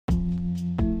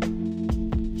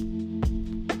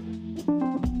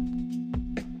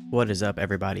What is up,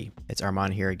 everybody? It's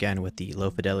Armand here again with the Low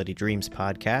Fidelity Dreams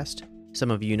podcast. Some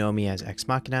of you know me as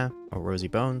exmaxhina or Rosy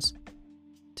Bones.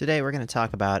 Today we're going to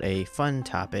talk about a fun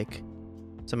topic.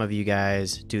 Some of you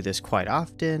guys do this quite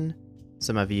often.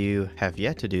 Some of you have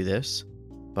yet to do this.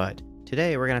 But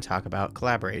today we're going to talk about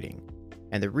collaborating.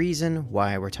 And the reason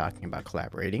why we're talking about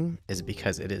collaborating is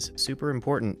because it is super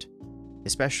important,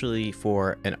 especially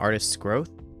for an artist's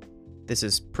growth. This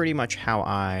is pretty much how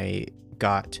I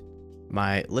got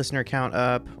my listener count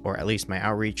up, or at least my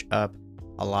outreach up,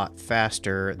 a lot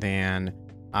faster than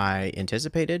I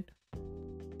anticipated.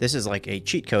 This is like a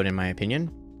cheat code in my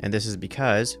opinion, and this is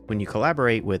because when you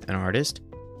collaborate with an artist,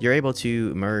 you're able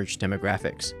to merge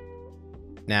demographics.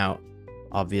 Now,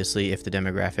 obviously, if the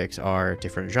demographics are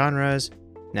different genres,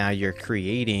 now you're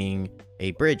creating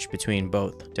a bridge between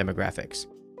both demographics.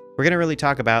 We're going to really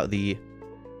talk about the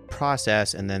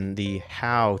process and then the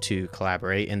how to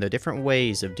collaborate and the different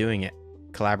ways of doing it.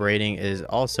 Collaborating is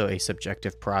also a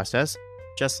subjective process,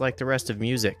 just like the rest of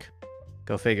music.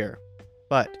 Go figure.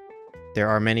 But there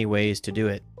are many ways to do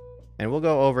it. And we'll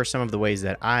go over some of the ways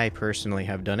that I personally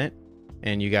have done it,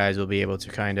 and you guys will be able to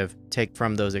kind of take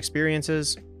from those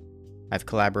experiences. I've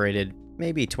collaborated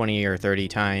maybe 20 or 30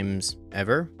 times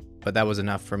ever, but that was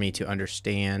enough for me to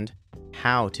understand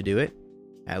how to do it,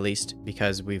 at least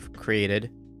because we've created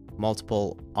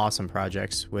multiple awesome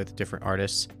projects with different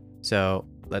artists. So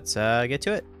let's get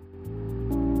to it.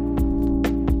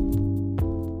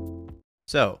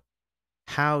 So,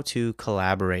 how to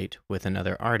collaborate with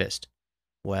another artist?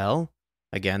 Well,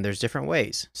 again, there's different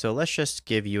ways. So let's just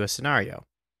give you a scenario.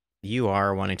 You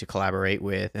are wanting to collaborate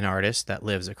with an artist that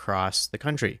lives across the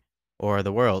country or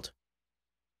the world.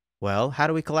 Well, how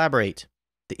do we collaborate?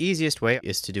 The easiest way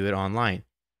is to do it online.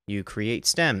 You create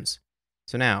stems.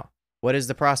 So now, what is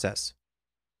the process?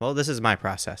 Well, this is my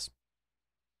process.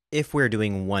 If we're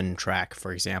doing one track,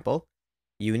 for example,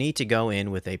 you need to go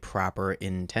in with a proper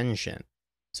intention.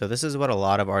 So this is what a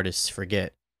lot of artists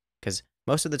forget, because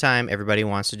most of the time everybody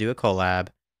wants to do a collab,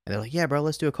 and they're like, yeah, bro,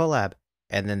 let's do a collab.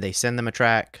 And then they send them a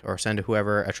track or send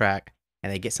whoever a track,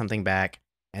 and they get something back,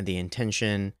 and the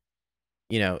intention,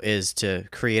 is to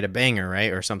create a banger,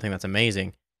 right? Or something that's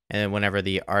amazing. And then whenever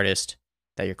the artist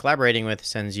that you're collaborating with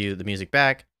sends you the music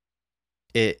back,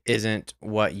 it isn't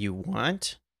what you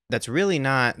want. That's really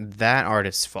not that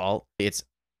artist's fault. It's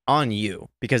on you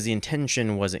because the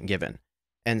intention wasn't given.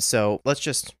 And so let's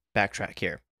just backtrack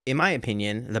here. In my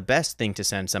opinion, the best thing to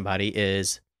send somebody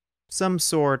is some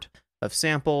sort of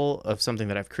sample of something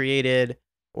that I've created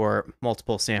or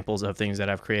multiple samples of things that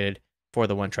I've created for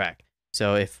the one track.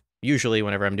 So if usually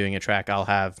whenever I'm doing a track, I'll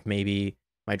have maybe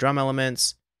my drum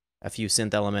elements, a few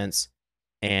synth elements,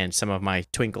 and some of my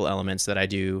twinkle elements that I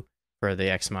do for the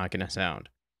exmaxhina sound.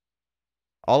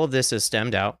 All of this is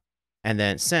stemmed out and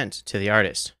then sent to the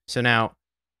artist. So now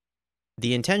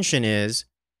the intention is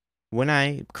when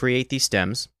I create these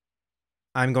stems,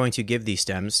 I'm going to give these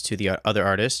stems to the other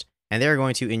artist, and they're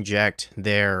going to inject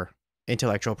their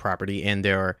intellectual property and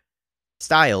their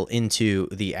style into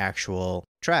the actual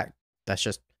track. That's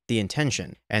just the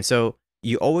intention. And so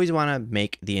you always want to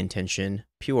make the intention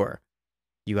pure.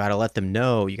 You got to let them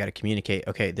know, you got to communicate,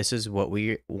 okay, this is what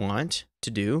we want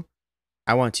to do.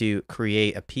 I want to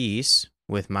create a piece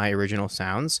with my original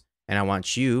sounds, and I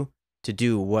want you to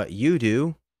do what you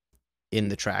do in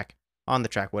the track, on the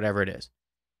track, whatever it is.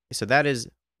 So that is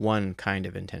one kind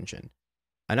of intention.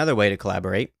 Another way to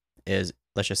collaborate is,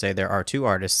 let's just say there are two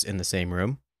artists in the same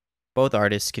room. Both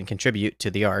artists can contribute to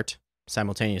the art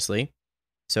simultaneously.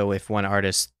 So if one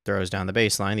artist throws down the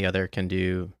bass line, the other can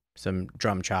do some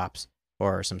drum chops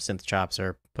or some synth chops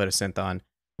or put a synth on,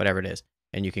 whatever it is,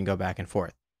 and you can go back and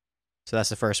forth. So that's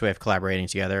the first way of collaborating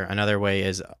together. Another way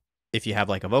is if you have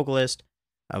like a vocalist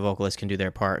can do their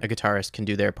part, a guitarist can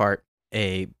do their part,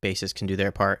 a bassist can do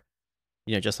their part,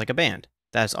 just like a band.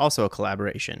 That's also a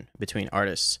collaboration between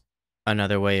artists.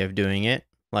 Another way of doing it,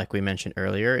 like we mentioned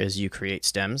earlier, is you create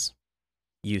stems.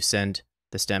 You send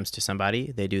the stems to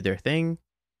somebody, they do their thing,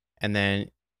 and then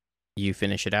you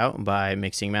finish it out by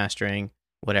mixing, mastering,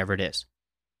 whatever it is.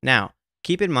 Now,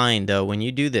 keep in mind, though, when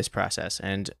you do this process,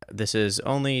 and this is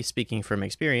only speaking from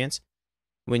experience,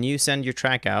 when you send your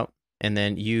track out and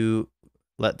then you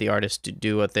let the artist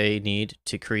do what they need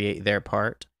to create their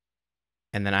part,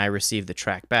 and then I receive the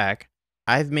track back,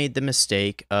 I've made the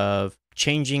mistake of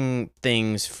changing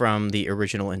things from the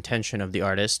original intention of the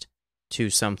artist to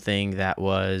something that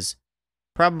was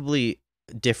probably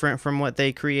different from what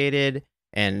they created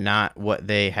and not what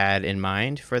they had in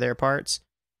mind for their parts.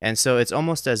 And so it's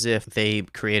almost as if they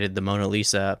created the Mona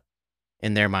Lisa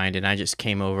in their mind, and I just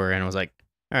came over and was like,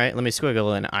 all right, let me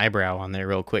squiggle an eyebrow on there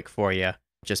real quick for you,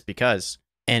 just because.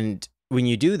 And when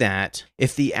you do that,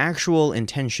 if the actual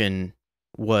intention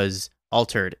was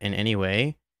altered in any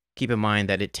way, keep in mind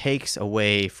that it takes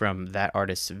away from that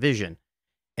artist's vision.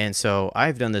 And so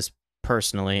I've done this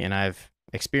personally, and I've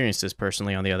experienced this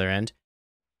personally on the other end.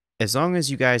 As long as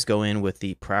you guys go in with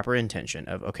the proper intention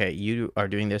of, okay, you are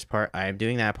doing this part, I am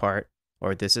doing that part,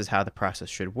 or this is how the process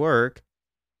should work,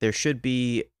 there should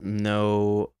be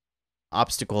no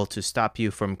obstacle to stop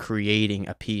you from creating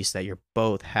a piece that you're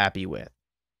both happy with.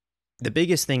 The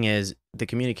biggest thing is the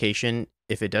communication.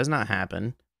 If it does not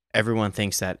happen, everyone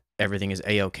thinks that everything is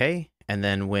a-okay. And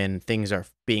then when things are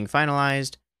being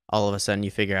finalized, all of a sudden you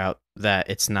figure out that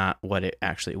it's not what it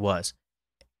actually was.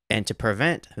 And to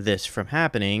prevent this from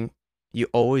happening, you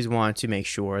always want to make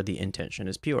sure the intention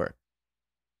is pure.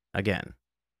 Again,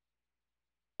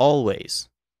 always,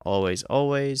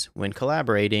 when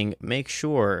collaborating, make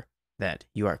sure that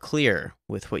you are clear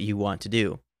with what you want to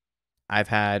do. I've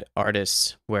had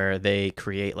artists where they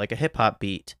create like a hip hop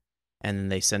beat and then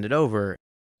they send it over.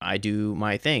 I do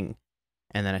my thing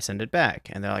and then I send it back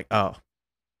and they're like, oh,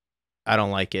 I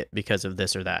don't like it because of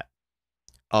this or that.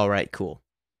 All right, cool.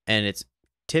 And it's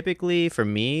typically for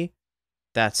me,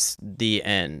 that's the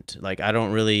end. Like, I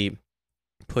don't really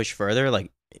push further.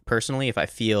 Like, personally, if I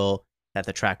feel that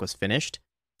the track was finished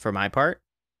for my part,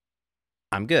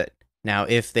 I'm good. Now,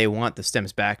 if they want the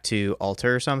stems back to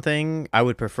alter something, I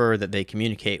would prefer that they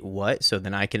communicate what, so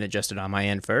then I can adjust it on my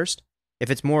end first. If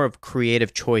it's more of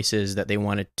creative choices that they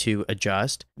wanted to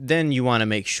adjust, then you want to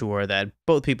make sure that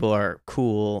both people are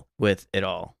cool with it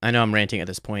all. I know I'm ranting at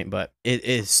this point, but it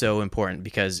is so important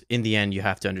because in the end, you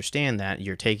have to understand that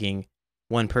you're taking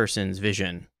one person's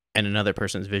vision and another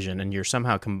person's vision, and you're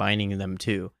somehow combining them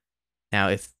too. Now,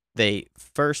 if they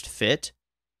first fit,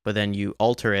 but then you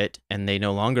alter it and they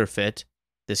no longer fit,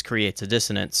 this creates a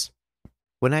dissonance.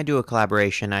 When I do a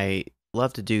collaboration, I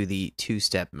love to do the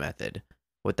two-step method.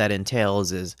 What that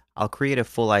entails is I'll create a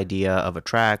full idea of a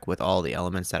track with all the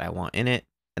elements that I want in it,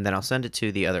 and then I'll send it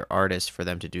to the other artist for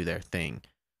them to do their thing.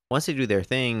 Once they do their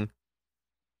thing,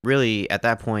 really at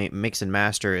that point, mix and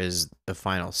master is the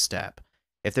final step.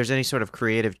 If there's any sort of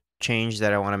creative change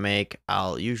that I want to make,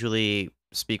 I'll usually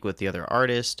speak with the other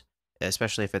artist,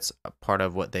 especially if it's a part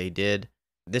of what they did.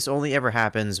 This only ever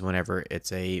happens whenever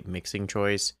it's a mixing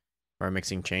choice or a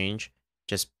mixing change,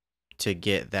 just to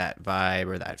get that vibe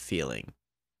or that feeling.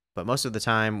 But most of the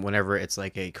time, whenever it's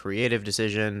like a creative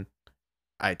decision,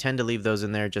 I tend to leave those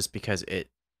in there just because it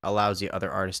allows the other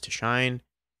artist to shine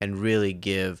and really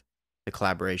give the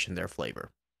collaboration their flavor.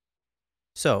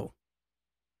 So,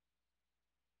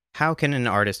 how can an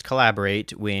artist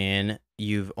collaborate when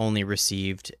you've only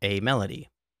received a melody?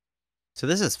 So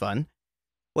this is fun.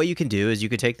 What you can do is you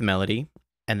can take the melody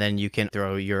and then you can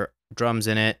throw your drums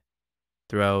in it,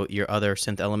 throw your other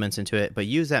synth elements into it, but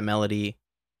use that melody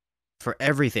for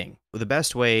everything. The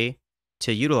best way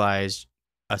to utilize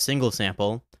a single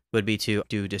sample would be to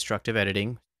do destructive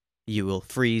editing. You will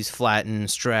freeze, flatten,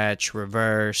 stretch,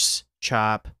 reverse,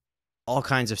 chop, all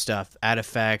kinds of stuff. Add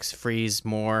effects, freeze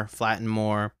more, flatten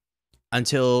more,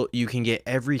 until you can get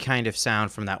every kind of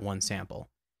sound from that one sample.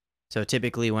 So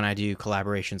typically when I do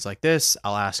collaborations like this,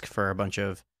 I'll ask for a bunch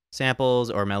of samples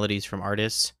or melodies from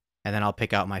artists, and then I'll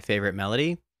pick out my favorite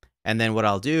melody. And then what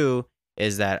I'll do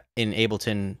is that in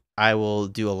Ableton, I will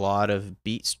do a lot of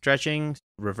beat stretching,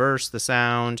 reverse the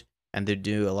sound, and then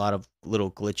do a lot of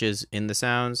little glitches in the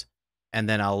sounds, and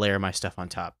then I'll layer my stuff on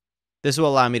top. This will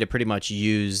allow me to pretty much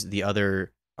use the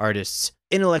other artists'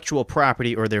 intellectual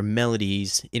property or their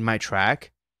melodies in my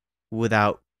track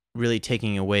without really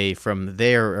taking away from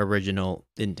their original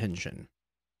intention.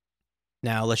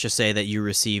 Now, let's just say that you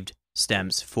received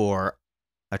stems for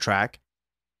a track.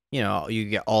 You know, you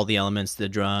get all the elements, the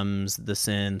drums, the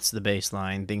synths, the bass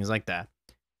line, things like that.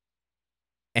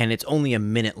 And it's only a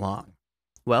minute long.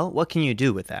 Well, what can you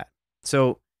do with that?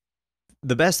 So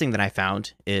the best thing that I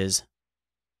found is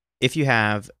if you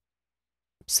have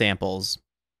samples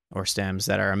or stems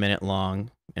that are a minute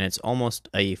long and it's almost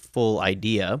a full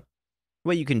idea,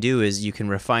 what you can do is you can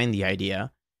refine the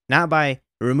idea, not by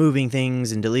removing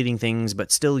things and deleting things,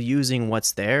 but still using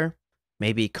what's there.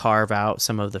 Maybe carve out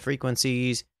some of the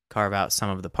frequencies, carve out some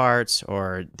of the parts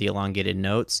or the elongated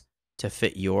notes to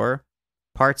fit your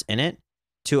parts in it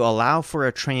to allow for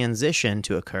a transition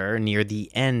to occur near the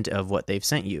end of what they've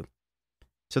sent you.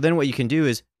 So then what you can do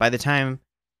is by the time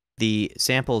the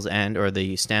samples end or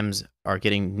the stems are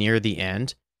getting near the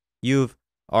end, you've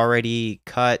already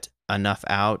cut enough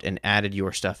out and added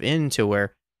your stuff in to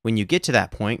where when you get to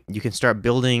that point, you can start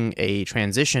building a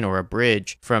transition or a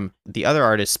bridge from the other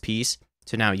artist's piece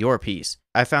to now your piece.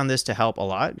 I found this to help a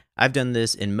lot. I've done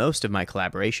this in most of my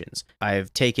collaborations.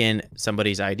 I've taken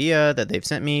somebody's idea that they've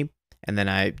sent me, and then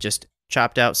I just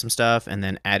chopped out some stuff and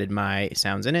then added my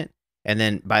sounds in it. And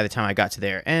then by the time I got to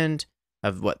their end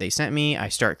of what they sent me, I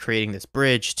start creating this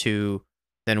bridge to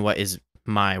then what is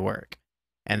my work.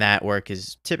 And that work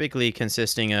is typically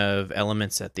consisting of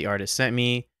elements that the artist sent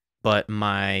me, but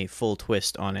my full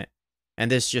twist on it. And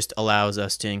this just allows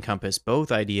us to encompass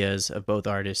both ideas of both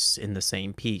artists in the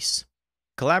same piece.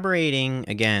 Collaborating,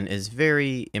 again, is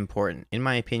very important. In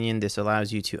my opinion, this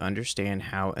allows you to understand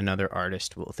how another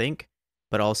artist will think,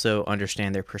 but also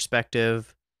understand their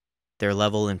perspective, their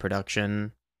level in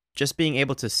production. Just being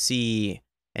able to see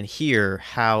and hear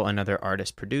how another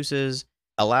artist produces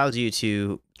allows you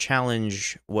to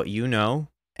challenge what you know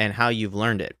and how you've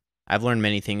learned it. I've learned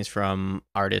many things from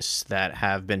artists that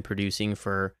have been producing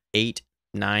for 8-9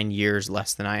 years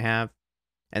less than I have.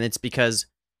 And it's because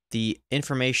the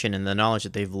information and the knowledge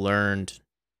that they've learned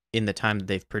in the time that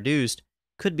they've produced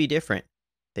could be different.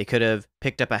 They could have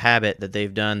picked up a habit that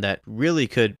they've done that really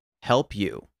could help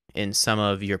you in some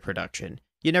of your production.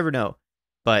 You never know.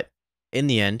 But in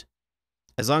the end,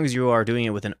 as long as you are doing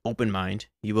it with an open mind,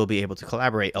 you will be able to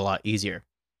collaborate a lot easier.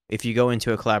 If you go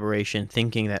into a collaboration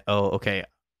thinking that, oh, okay,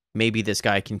 maybe this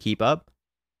guy can keep up,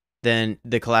 then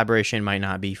the collaboration might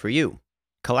not be for you.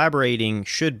 Collaborating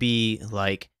should be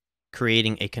like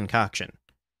creating a concoction,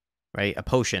 right? A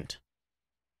potion.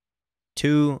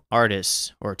 2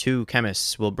 artists or 2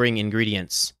 chemists will bring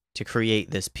ingredients to create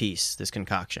this piece, this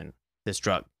concoction, this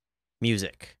drug,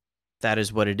 music. That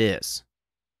is what it is.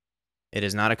 It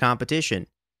is not a competition.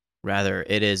 Rather,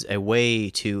 it is a way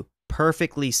to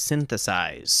perfectly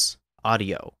synthesize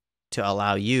audio to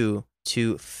allow you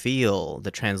to feel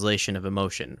the translation of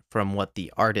emotion from what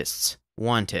the artists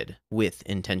wanted with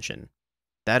intention.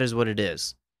 That is what it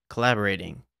is.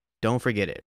 Collaborating. Don't forget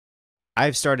it.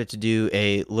 I've started to do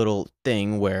a little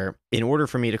thing where in order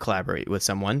for me to collaborate with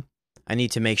someone, I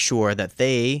need to make sure that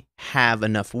they have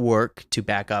enough work to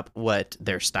back up what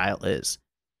their style is.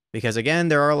 Because again,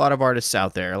 there are a lot of artists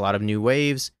out there, a lot of new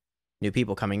waves, new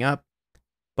people coming up.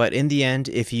 But in the end,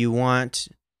 if you want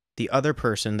the other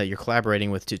person that you're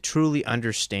collaborating with to truly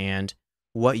understand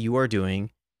what you are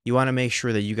doing, you want to make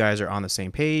sure that you guys are on the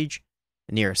same page,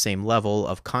 near the same level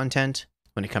of content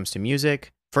when it comes to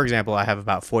music. For example, I have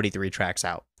about 43 tracks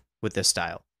out with this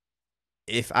style.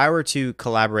 If I were to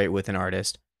collaborate with an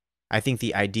artist, I think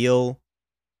the ideal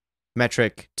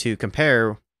metric to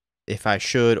compare if I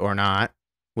should or not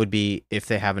would be if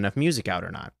they have enough music out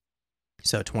or not.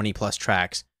 So 20 plus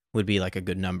tracks would be like a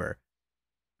good number.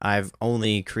 I've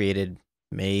only created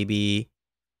maybe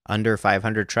under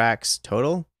 500 tracks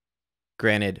total.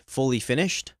 Granted, fully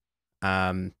finished.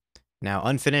 Now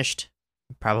unfinished,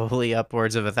 probably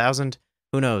upwards of 1,000.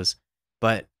 Who knows?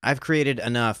 But I've created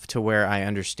enough to where I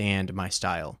understand my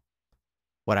style,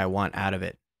 what I want out of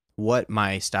it, what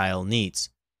my style needs.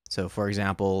 So for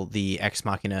example, the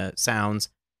exmaxhina sounds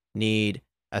need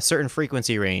a certain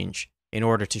frequency range in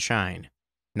order to shine.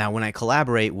 Now, when I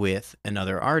collaborate with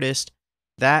another artist,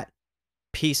 that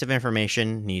piece of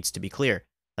information needs to be clear.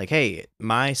 Like, hey,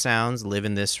 my sounds live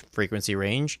in this frequency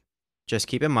range. Just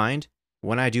keep in mind,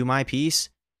 when I do my piece,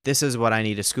 this is what I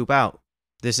need to scoop out.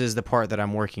 This is the part that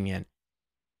I'm working in.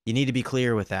 You need to be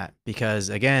clear with that because,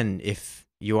 again, if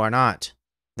you are not,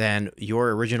 then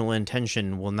your original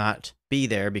intention will not be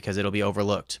there because it'll be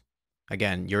overlooked.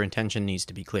 Again, your intention needs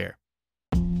to be clear.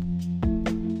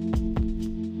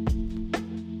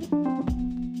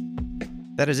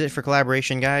 That is it for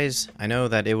collaboration, guys. I know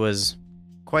that it was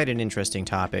quite an interesting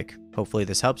topic. Hopefully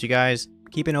this helps you guys.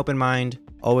 Keep an open mind.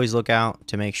 Always look out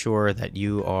to make sure that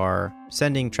you are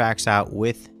sending tracks out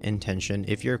with intention.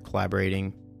 If you're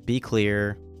collaborating, be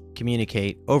clear,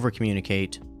 communicate,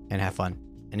 over-communicate, and have fun.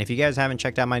 And if you guys haven't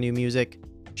checked out my new music,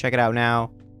 check it out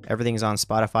now. Everything's on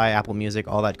Spotify, Apple Music,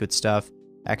 all that good stuff.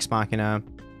 exmaxhina.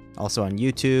 Also on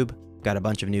YouTube. Got a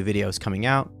bunch of new videos coming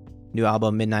out. New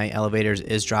album, Midnight Elevators,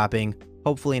 is dropping.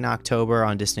 Hopefully in October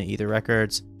on Distant Ether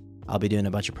Records. I'll be doing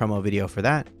a bunch of promo video for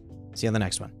that. See you on the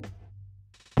next one.